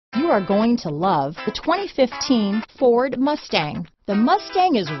are going to love the 2015 Ford Mustang. The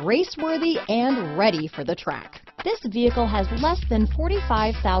Mustang is race-worthy and ready for the track. This vehicle has less than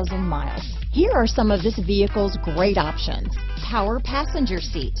 45,000 miles. Here are some of this vehicle's great options: power passenger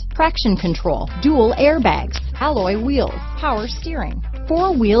seat, traction control, dual airbags, alloy wheels, power steering,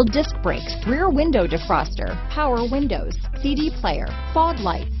 four-wheel disc brakes, rear window defroster, power windows, CD player, fog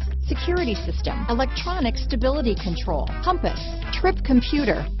lights, security system, electronic stability control, compass, trip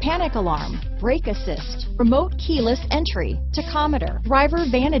computer, panic alarm, brake assist, remote keyless entry, tachometer, driver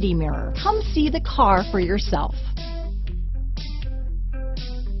vanity mirror. Come see the car for yourself.